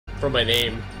from my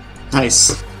name.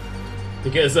 Nice.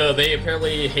 Because they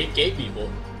apparently hate gay people.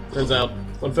 Turns out.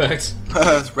 Fun fact.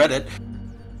 Reddit.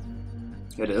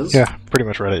 It is? Yeah, pretty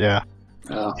much Reddit, yeah.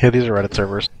 Oh. Yeah, these are Reddit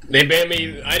servers. They banned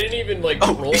me. I didn't even like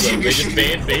troll them. They just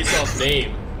banned based off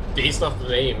name. Based off the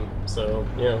name. So,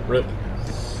 yeah, rip.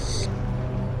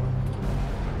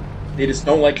 They just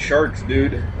don't like sharks,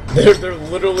 dude. They're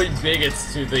literally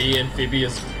bigots to the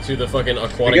amphibious, to the fucking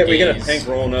aquatic We got a gays. tank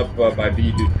rolling up by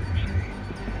B, dude.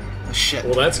 Oh, shit.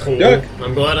 Well, that's cool. Duck.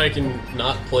 I'm glad I can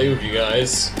not play with you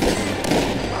guys.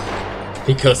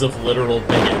 Because of literal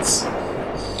bigots.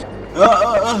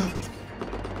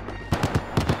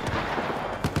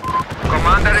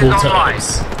 Commander Cool is online.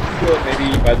 times.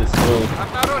 Maybe by the snow.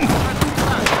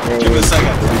 Give me a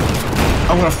second.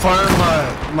 I'm gonna fire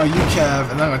my UCAV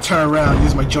and then I'm gonna turn around,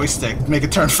 use my joystick, make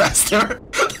it turn faster.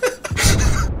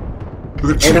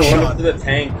 We're I'm gonna gonna trick run up shot. to the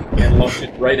tank and launch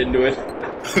it right into it.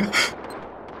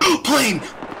 Plane!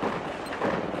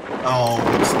 Oh,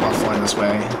 it's not flying this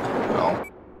way. Oh.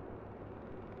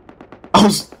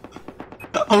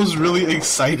 I was really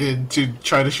excited to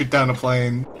try to shoot down a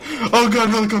plane. Oh god,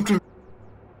 an helicopter!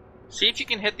 See if you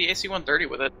can hit the AC-130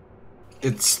 with it.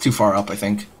 It's too far up, I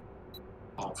think.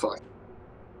 Oh, fuck.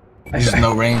 There's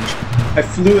no range. I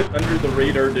flew it under the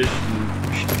radar dish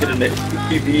and hit an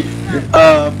ATV.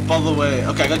 By the way,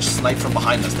 okay, I got just sniped from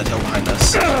behind us, that hill behind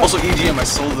us. Also, EGM, I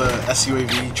saw the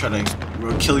SUAV try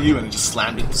to kill you and it just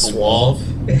slammed into the wall.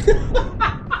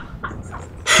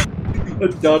 I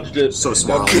dodged it. So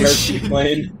smart. Dodged the RC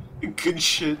plane. Good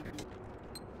shit.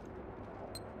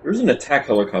 There's an attack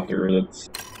helicopter that's...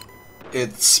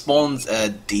 It spawns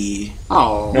at D.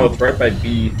 Oh. No, it's right by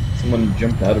B. Someone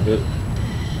jumped out of it.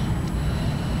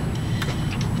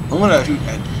 I'm gonna shoot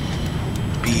at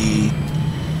B.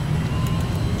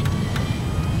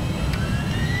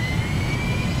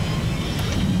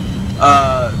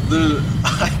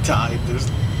 I died. There's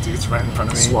dudes right in front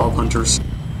of me. Swab hunters.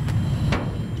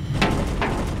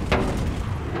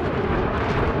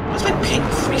 What's my ping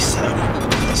 370?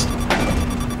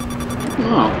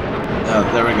 Oh. Oh,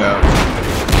 there we go.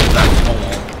 That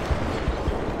hole.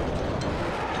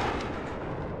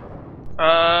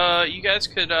 You guys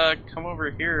could come over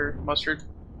here, Mustard.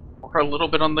 Or a little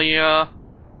bit on the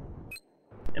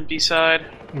empty side.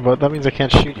 But that means I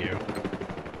can't shoot you.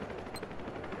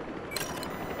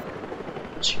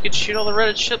 But you could shoot all the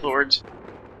Reddit shitlords.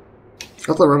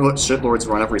 Got the remote shitlords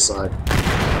on every side.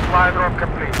 Supply drop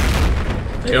complete.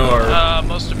 They are.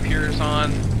 Most appears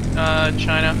on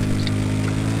China.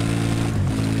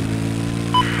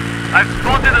 I've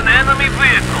spotted an enemy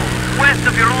vehicle west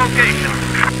of your location.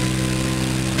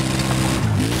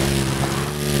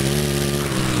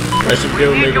 I should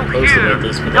go make a post about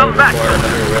this, but that would require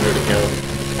having a Reddit account.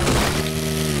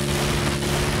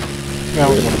 Yeah,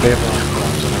 we're gonna pay for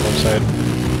on our website.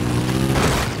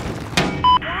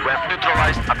 We have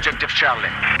neutralized objective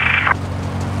Charlie.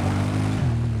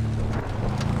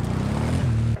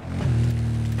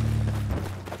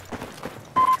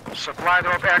 Supply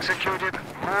drop executed.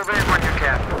 Move in when you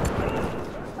can.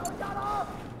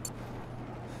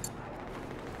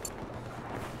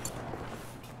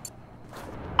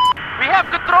 We have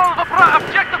control of the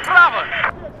objective Bravo.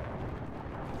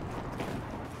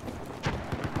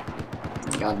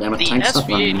 God damn it, The tank stuff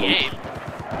running. SV-88.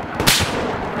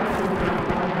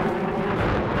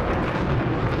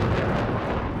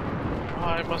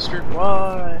 Why, Mustard,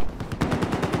 why?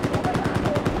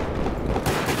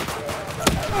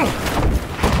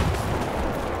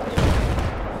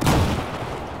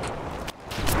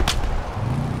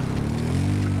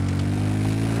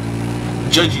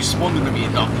 Judge, you spawned into me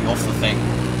and knocked me off the thing.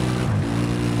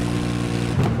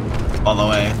 By the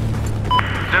way.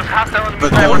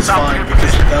 But that was fine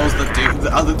because that was the dude.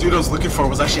 The other dude I was looking for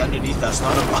was actually underneath us,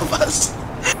 not above us.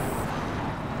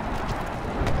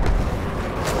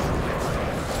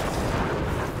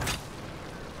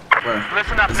 Where?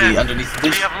 Listen up, Is he men. underneath the We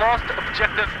dish? have lost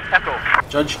objective Echo.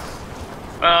 Judge?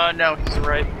 No, he's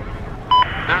right.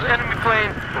 There's enemy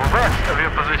plane west of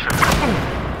your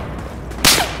position.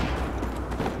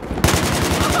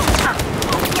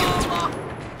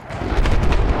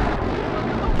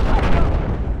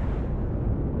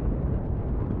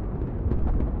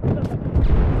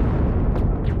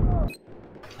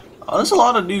 Oh, there's a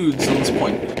lot of dudes at this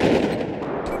point.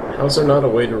 How's there not a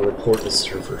way to report the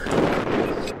server?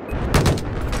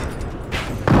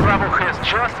 Bravo has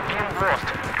just been lost.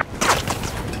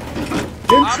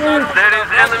 There is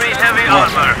enemy heavy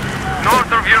armor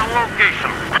north of your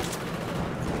location.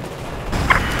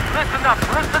 Listen up,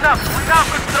 listen up. We now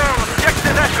control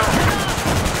objective Echo.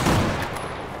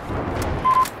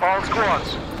 All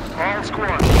squads,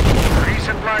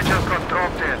 recent line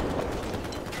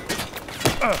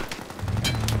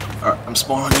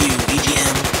spawn on you,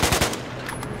 EGM.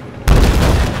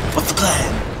 What's the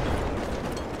plan?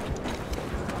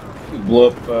 Blow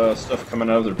up stuff coming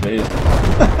out of their base.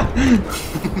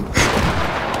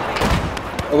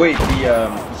 Oh wait, the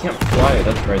you can't fly.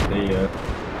 That's right. They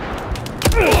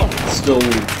still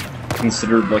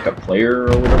considered like a player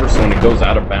or whatever. So when it goes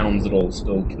out of bounds, it'll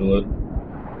still kill it.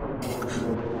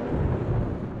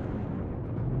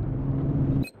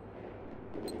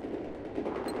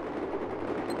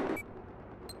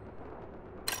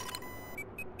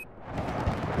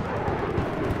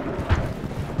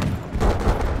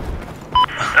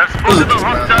 I've spotted a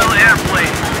hostile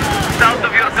airplane south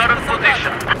of your current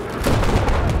position.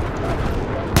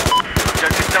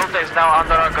 Objective Delta is now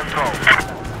under our control.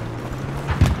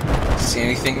 See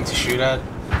anything to shoot at?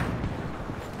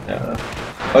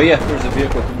 Oh yeah, there's a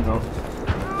vehicle coming out.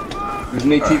 There's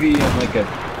an ATV and like a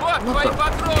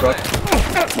truck.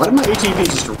 Why did my ATV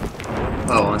just...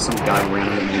 Oh, some guy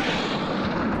ran into me.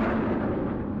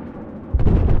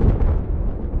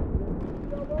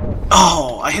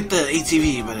 Oh, I hit the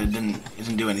ATV, but it didn't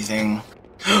do anything.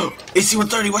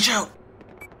 AC-130, watch out!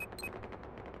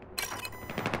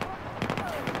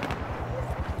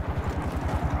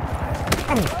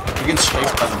 You're getting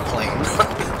strafed by the plane.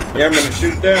 Yeah, I'm gonna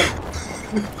shoot it down.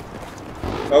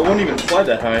 I won't even fly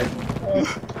that high.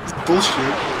 It's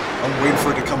bullshit. I'm waiting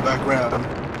for it to come back round.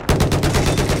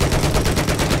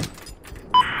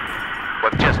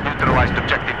 We've just neutralized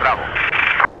objective Bravo.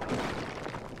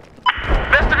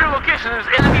 Best of your location is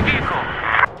enemy vehicle.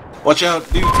 Watch out,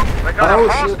 dude. We got a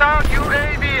hostile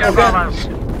UAV above us.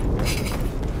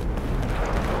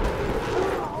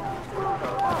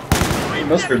 Hey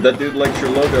Mustard, that dude likes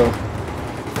your logo.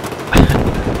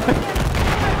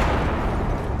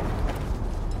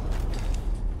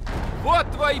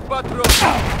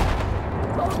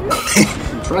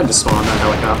 I'm trying to spawn that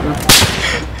helicopter.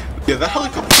 Yeah, that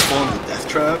helicopter spawned a death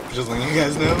trap, just letting you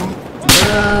guys know.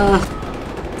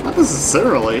 Not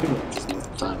necessarily. Just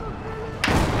enough time.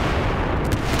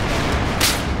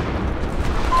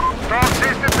 All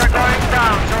systems are going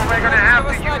down, so we're gonna have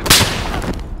to use...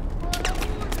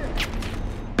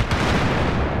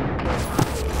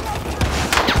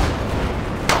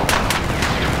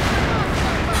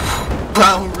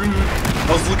 Wow, rude. I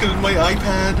was looking at my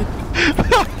iPad.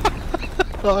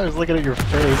 Oh, I was looking at your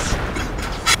face.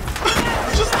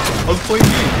 I was playing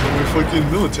games on my fucking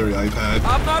military iPad.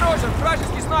 Обнаружен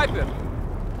вражеский снайпер!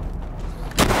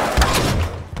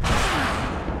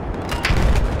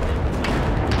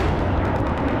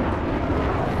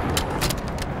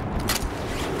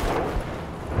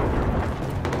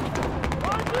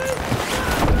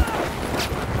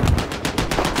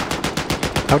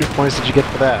 How many points did you get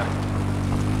for that?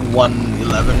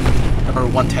 111 or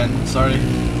 110, sorry.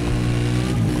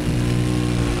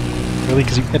 Really?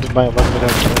 Because you ended my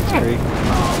 11-minute killing streak.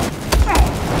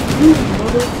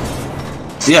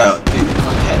 Yeah,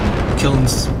 110. Killing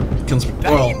spree.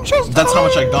 Well, that's how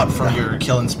much I got from your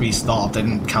killing spree stopped. I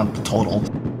didn't count the total.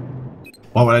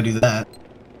 Why would I do that?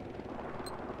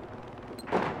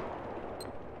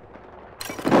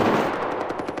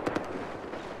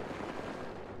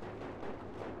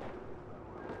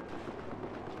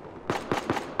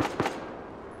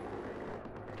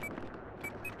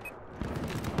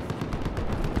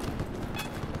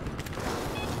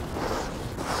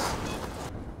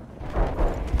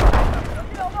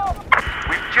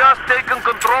 Just taken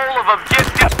control of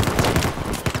objective.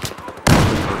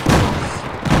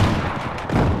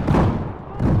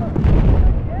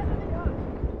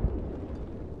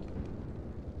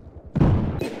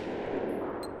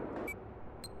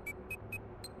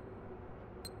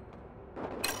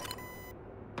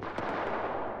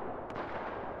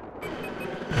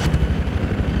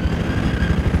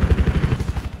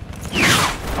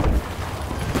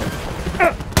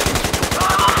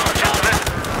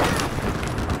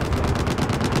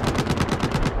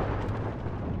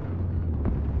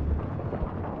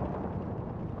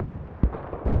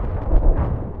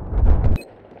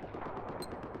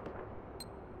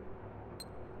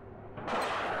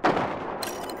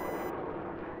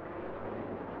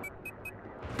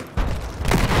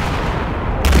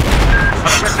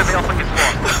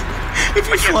 If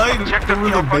you fly over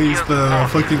the base, the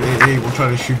fucking AA will try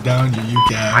to shoot down your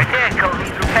UCAV. My vehicle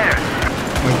needs repairs.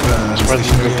 Like the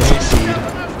stationary AA.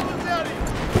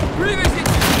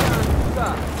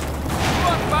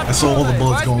 I saw all the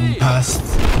bullets going past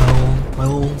my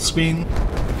little screen.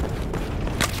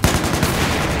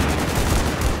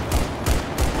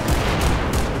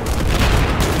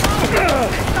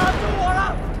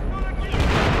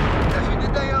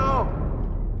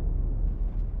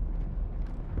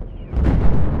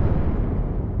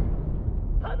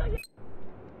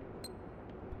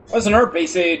 Why isn't our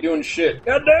base A doing shit?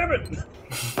 God damn it!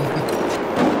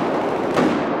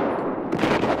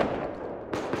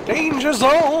 Danger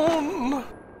zone!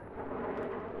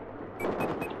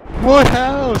 What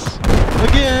house?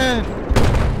 Again!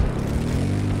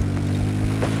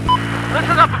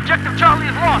 Listen up, objective Charlie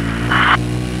is lost!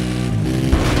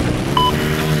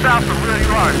 South of where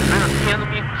you are, there's the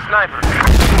enemy sniper.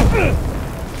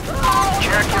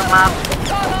 Check your map.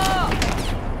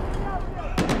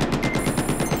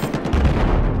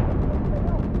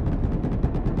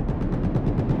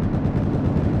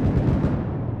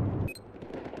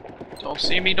 Don't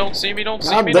see me, don't see me, don't see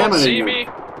God me, damn don't it, see you. me!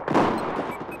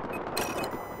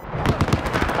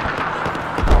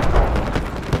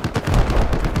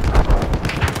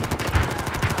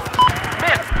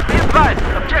 Men, be advised,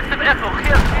 objective Echo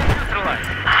has been neutralized.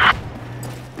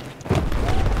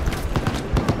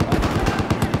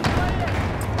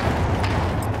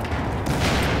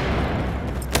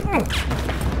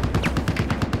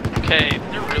 Okay,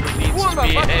 there really needs to be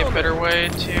a better way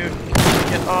to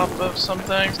get off of some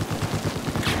things.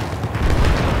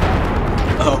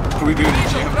 Oh, what are we doing in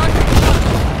Jim?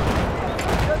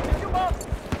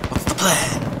 What's the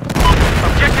plan?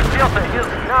 Objective Delta is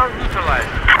now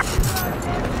neutralized.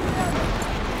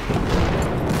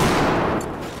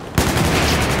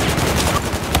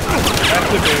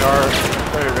 Activate our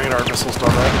radar missiles on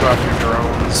that. Go after your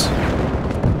drones.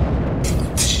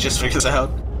 Did you just figure this out?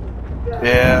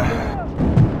 Yeah.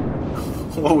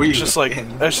 What were you It's just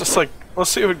like,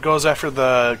 let's see if it goes after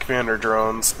the commander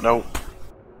drones. Nope.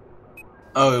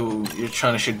 Oh, you're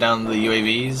trying to shoot down the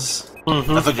UAVs?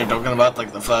 Mm-hmm. I thought you were talking about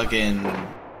like the fucking...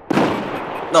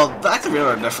 No, the active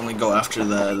radar definitely go after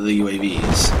the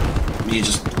UAVs. You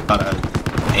just gotta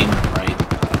aim them right.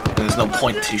 There's no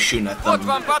point to shooting at them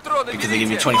because they give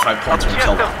you 25 points when you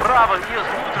kill Objective them. Bravo is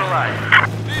neutralized.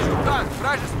 Вижу танк,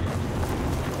 вражеский.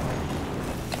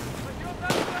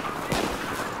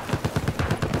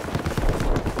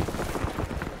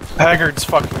 Haggard's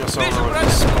fucking us over with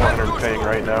his 400 ping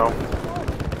right now.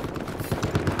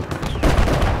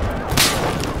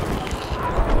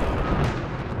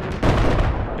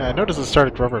 Yeah, I noticed it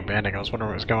started rubber banding. I was wondering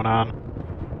what was going on.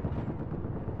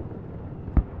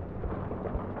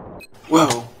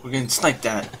 Whoa, we're getting sniped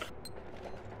at.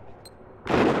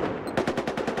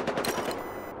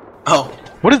 Oh.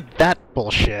 What is that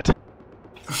bullshit?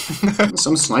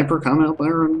 Some sniper come out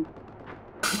there and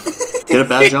did a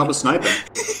bad job of sniping.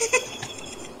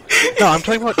 No, I'm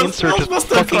talking about Insert just Must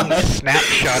have fucking gone.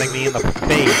 snapshotting me in the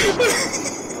face.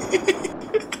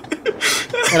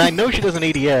 And I know she does an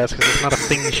ADS because it's not a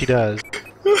thing she does.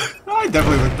 I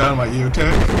definitely looked down at my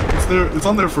EOTech. It's there. It's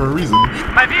on there for a reason.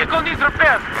 My vehicle needs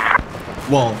repairs.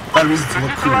 Well, that reason to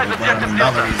look cool, but I mean, the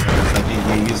other reason is that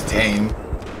you use to aim.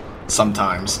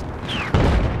 Sometimes.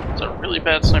 It's a really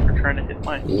bad sniper trying to hit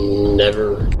my...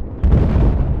 Never.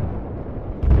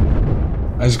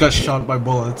 I just got shot by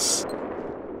bullets.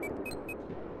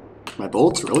 My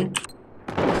bullets, really?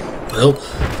 Well,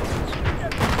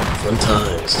 fun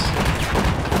times.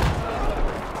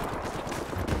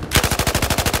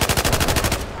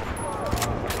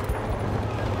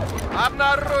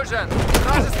 Обнаружен!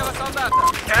 Вражеского солдата!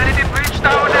 Enemy breached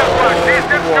our network.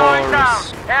 Systems going down.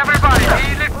 Everybody,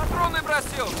 easy. Патроны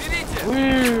бросил! Берите!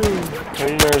 How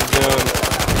you guys doing?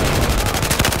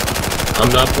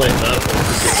 I'm not playing Battlefield.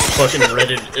 Fucking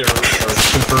Reddit or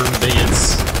confirmed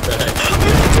idiots.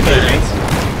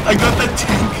 I got that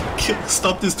tank.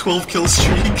 Stopped his 12 kill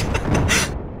streak.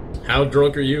 How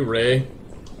drunk are you, Ray?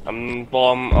 I'm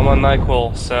on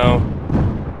NyQuil, so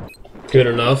Good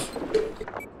enough.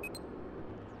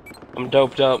 I'm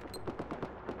doped up.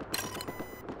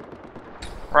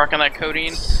 Rocking that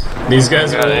codeine. These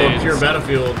guys are all Guys. pure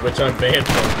Battlefield, which I'm banned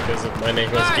from because of my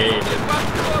name was Gabe.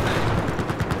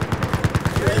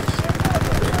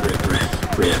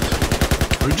 Rip.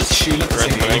 We're just shooting at the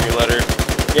Read same my angry letter.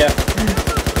 Yeah.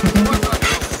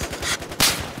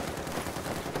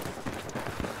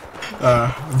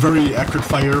 Very accurate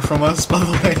fire from us, by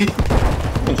the way.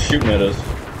 Someone's shooting at us.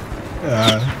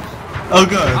 Oh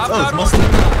good. Oh, it's mustard.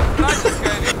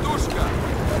 Вражеская вертушка!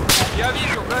 Я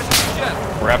вижу вражеский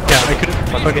джет! Yeah, I couldn't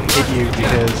fucking hit you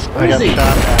because I got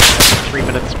shot at 3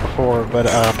 minutes before, but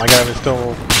my guy was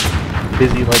still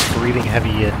busy like breathing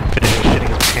heavy and finishing shitting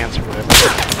his pants or whatever.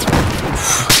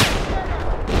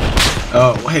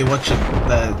 Oh, hey, watch it.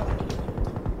 That.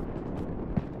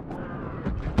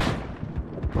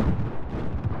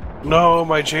 No,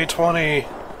 my J20.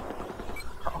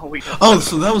 Oh, we got Oh,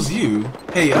 so that was you.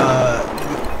 Hey,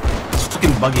 this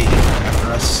fucking buggy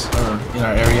after us, or in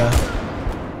our area,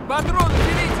 Патроны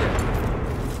берите!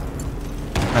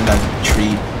 and that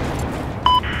tree.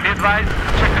 This advised,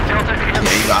 check the Delta. Yeah,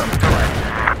 you got him.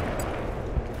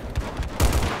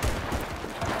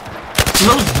 So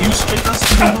those you straight us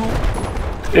to the hole?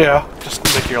 Yeah, just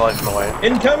make your life in the way.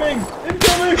 Incoming!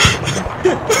 Incoming!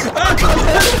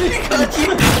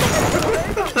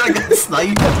 I got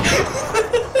sniped.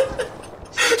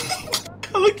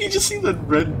 Like you just see the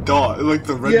red dot, like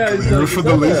the red glare from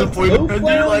the laser pointer, and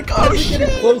you're like, oh shit!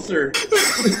 Closer.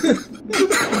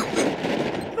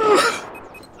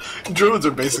 Drones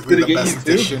are basically the best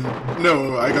addition.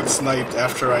 No, I got sniped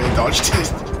after I dodged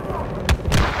it.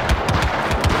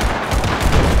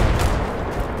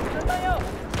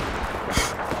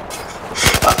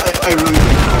 I really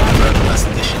think drones are the best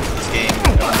addition to this game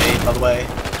ever made, by the way.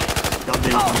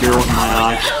 Goddamn deer with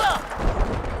my eye.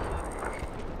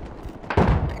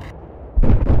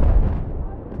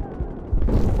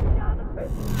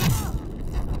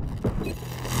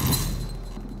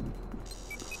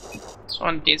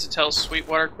 Someone needs to tell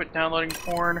Sweetwater quit downloading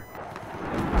porn.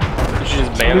 You should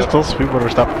just ban it. Still Sweetwater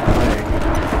stop playing.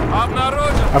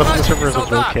 I don't think the server is a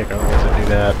drill kick, otherwise I'd do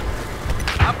that.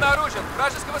 Обнаружен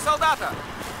вражеского солдата.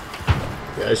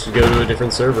 Yeah, I should go to a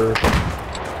different server.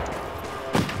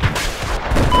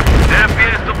 There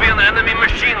appears to be an enemy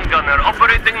machine gunner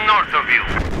operating north of you.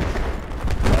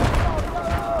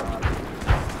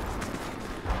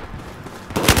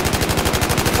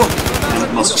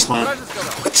 Muscle slam.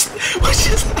 What is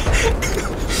that?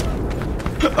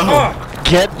 Oh,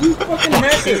 Get you fucking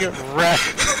hacker!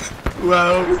 wrecked.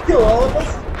 Wow. You kill all of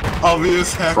us?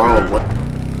 Obvious hacker. Probably.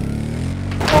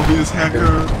 Obvious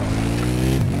hacker.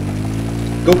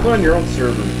 Go find your own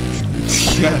server.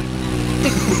 Yeah.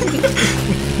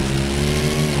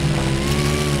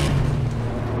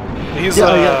 He's,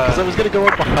 Yeah, because I was gonna go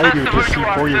up behind you to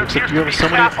C4 you, except you have so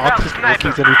many autistic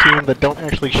rookies on your team that don't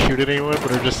actually shoot at anyone,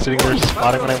 but are just sitting there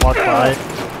spotting when I walk by.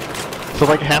 So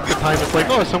like half the time it's like,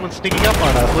 oh, someone's sneaking up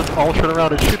on us, let's all turn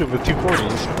around and shoot him with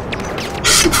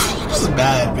 240s. This is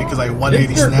bad because I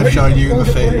 180 snapshot you in the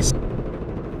face.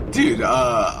 Dude,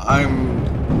 I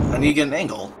need to get an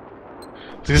angle.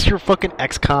 Because your fucking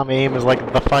XCOM aim is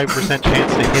like the 5%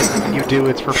 chance to hit, and when you do,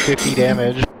 it's for 50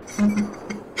 damage.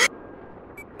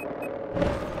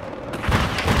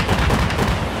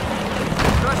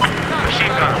 Machine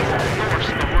gun, force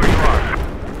to where you are.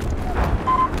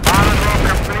 Pilot roll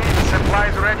complete,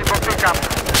 supplies ready for pickup.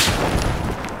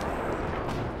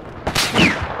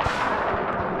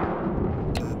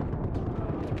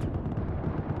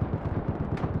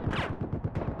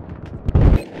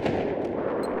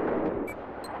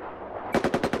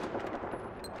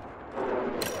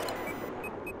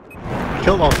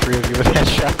 Killed all three of you with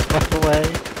headshots, by the way.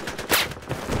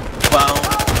 Wow,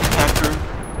 hacker.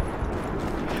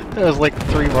 There was like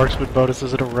 3 marksman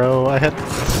bonuses in a row. I had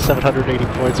 780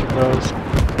 points from those.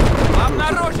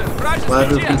 Обнаружен Glad to вражеский have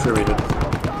jet. contributed.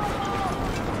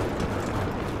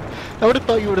 I would have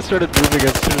thought you would have started moving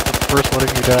as soon as the first one of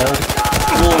you died.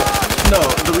 Well, no,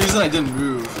 the reason I didn't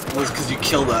move was because you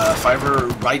killed Fiverr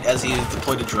right as he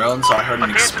deployed a drone, so I heard an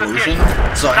explosion,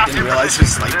 so I didn't realize he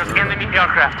was There's sniping. enemy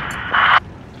aircraft.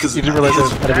 Because You didn't realize there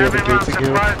was enemy on the gates of you?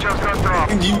 Supply just got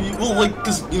dropped. well, like,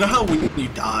 because you know how when you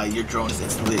die, your drone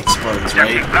instantly explodes,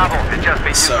 right? Bravo has just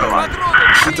been So, neutralized.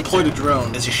 he deployed a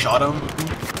drone as you shot him,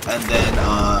 and then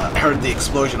I heard the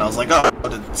explosion. I was like, oh,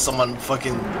 did someone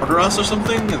fucking murder us or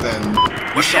something? And then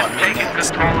you shot me Taking next.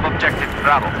 control of objective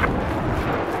Bravo.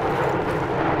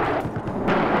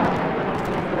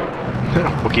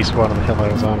 Wookiee squad on the hill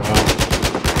I was on. Wow.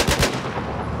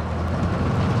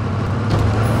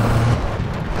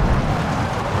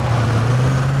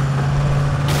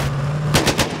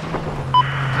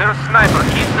 There's a sniper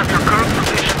east of your current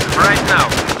position right now.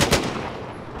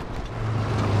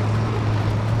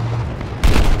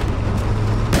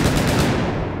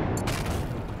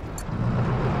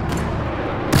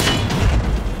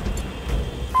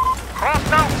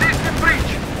 Hostile system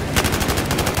breach.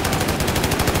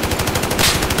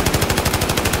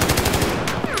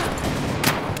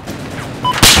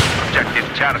 Objective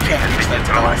Charlie Can't has use been that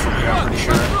tower neutralized. from here, I'm pretty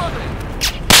sure.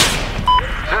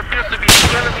 There appears to be an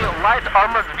enemy light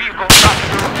armored vehicle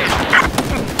traffic location.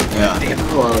 Yeah.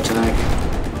 Hello, Tank.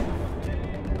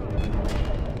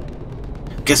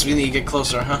 Guess we need to get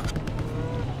closer, huh?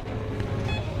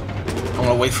 I'm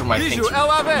gonna wait for my thing Visual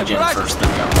LRV, to right. first, then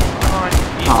go. Oh, I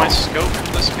need my scope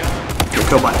for this gun. You'll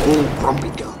kill my old grumpy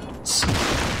guns.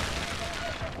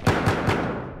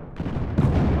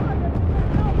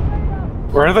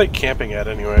 Where are they camping at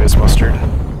anyways, Mustard?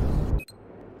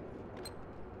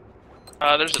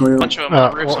 There's a bunch of them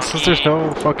on the roofs Well, on since E. there's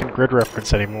no fucking grid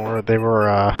reference anymore, they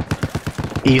were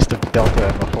east of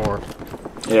Delta before.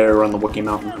 Yeah, we're on the Wookiee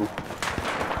Mountain.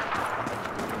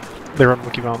 They're on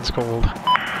Wookiee Mountains cold.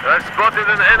 I spotted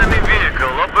an enemy vehicle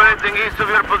operating east of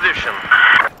your position.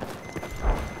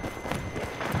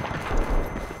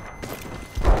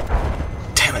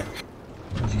 Damn it.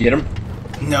 Did you get him?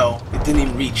 No, it didn't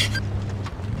even reach.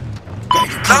 Gotta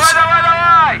get Давай, closer. давай,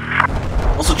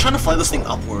 давай! Also, trying to fly this thing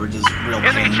upward is real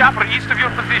Enemy pain. chopper east of your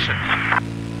position.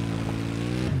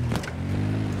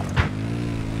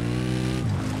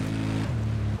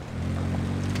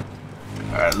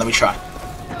 Alright, let me try.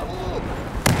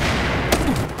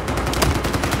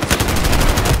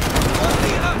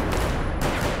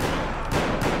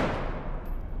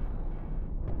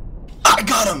 I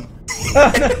got him!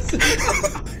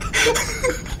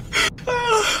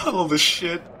 I love this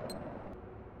shit.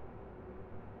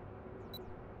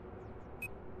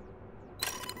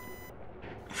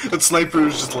 That sniper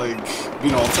is just like, you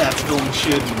know, all tactical and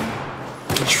shit,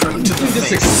 and trim to the It just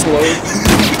face.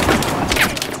 explodes.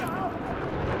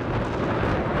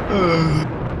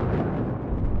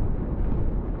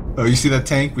 Oh, you see that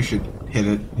tank? We should hit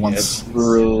it Yeah, once. it's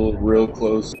real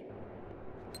close.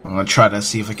 I'm gonna try to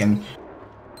see if I can.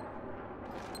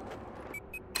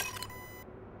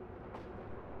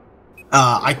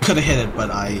 I could have hit it,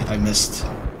 but I missed.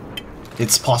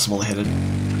 It's possible to hit it.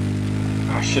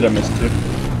 Oh shit, I missed it.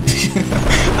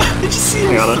 I just see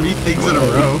Got it. 3 things in a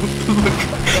row.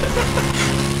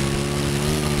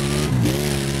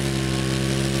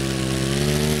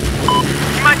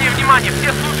 Внимание, внимание,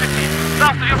 все слушайте.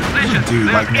 South of your position. Dude,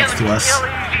 There's like next to enemy us.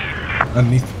 LAV.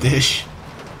 Underneath the dish.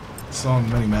 It's on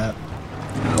the mini-map.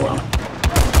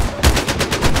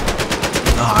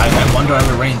 I'm under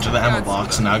the range of the ammo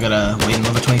box, and now I gotta wait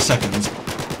another 20 seconds.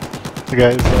 The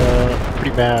guy's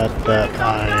pretty bad that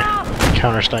I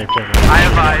counter-sniped him. I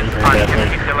advise Very on badly.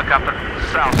 enemy helicopter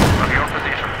south of your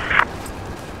position.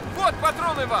 Вот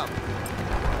патроны вам!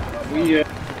 We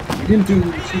didn't do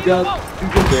too good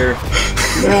there.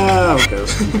 Yeah, okay.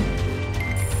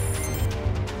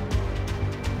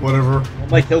 Whatever. All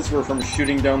my kills were from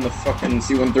shooting down the fucking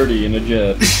C-130 in a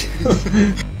jet.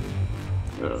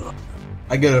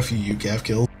 I get a few UCAV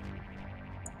kills.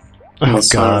 Oh It's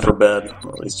time god. for bed.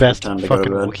 Or at least Best time to go to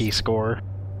fucking bed. Wookiee score.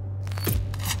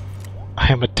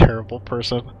 I am a terrible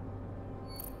person.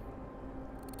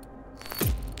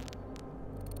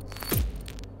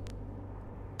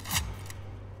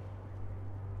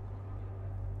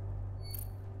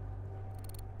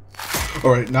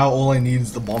 Alright, now all I need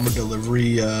is the bomber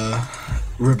delivery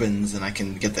ribbons, and I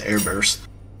can get the airburst.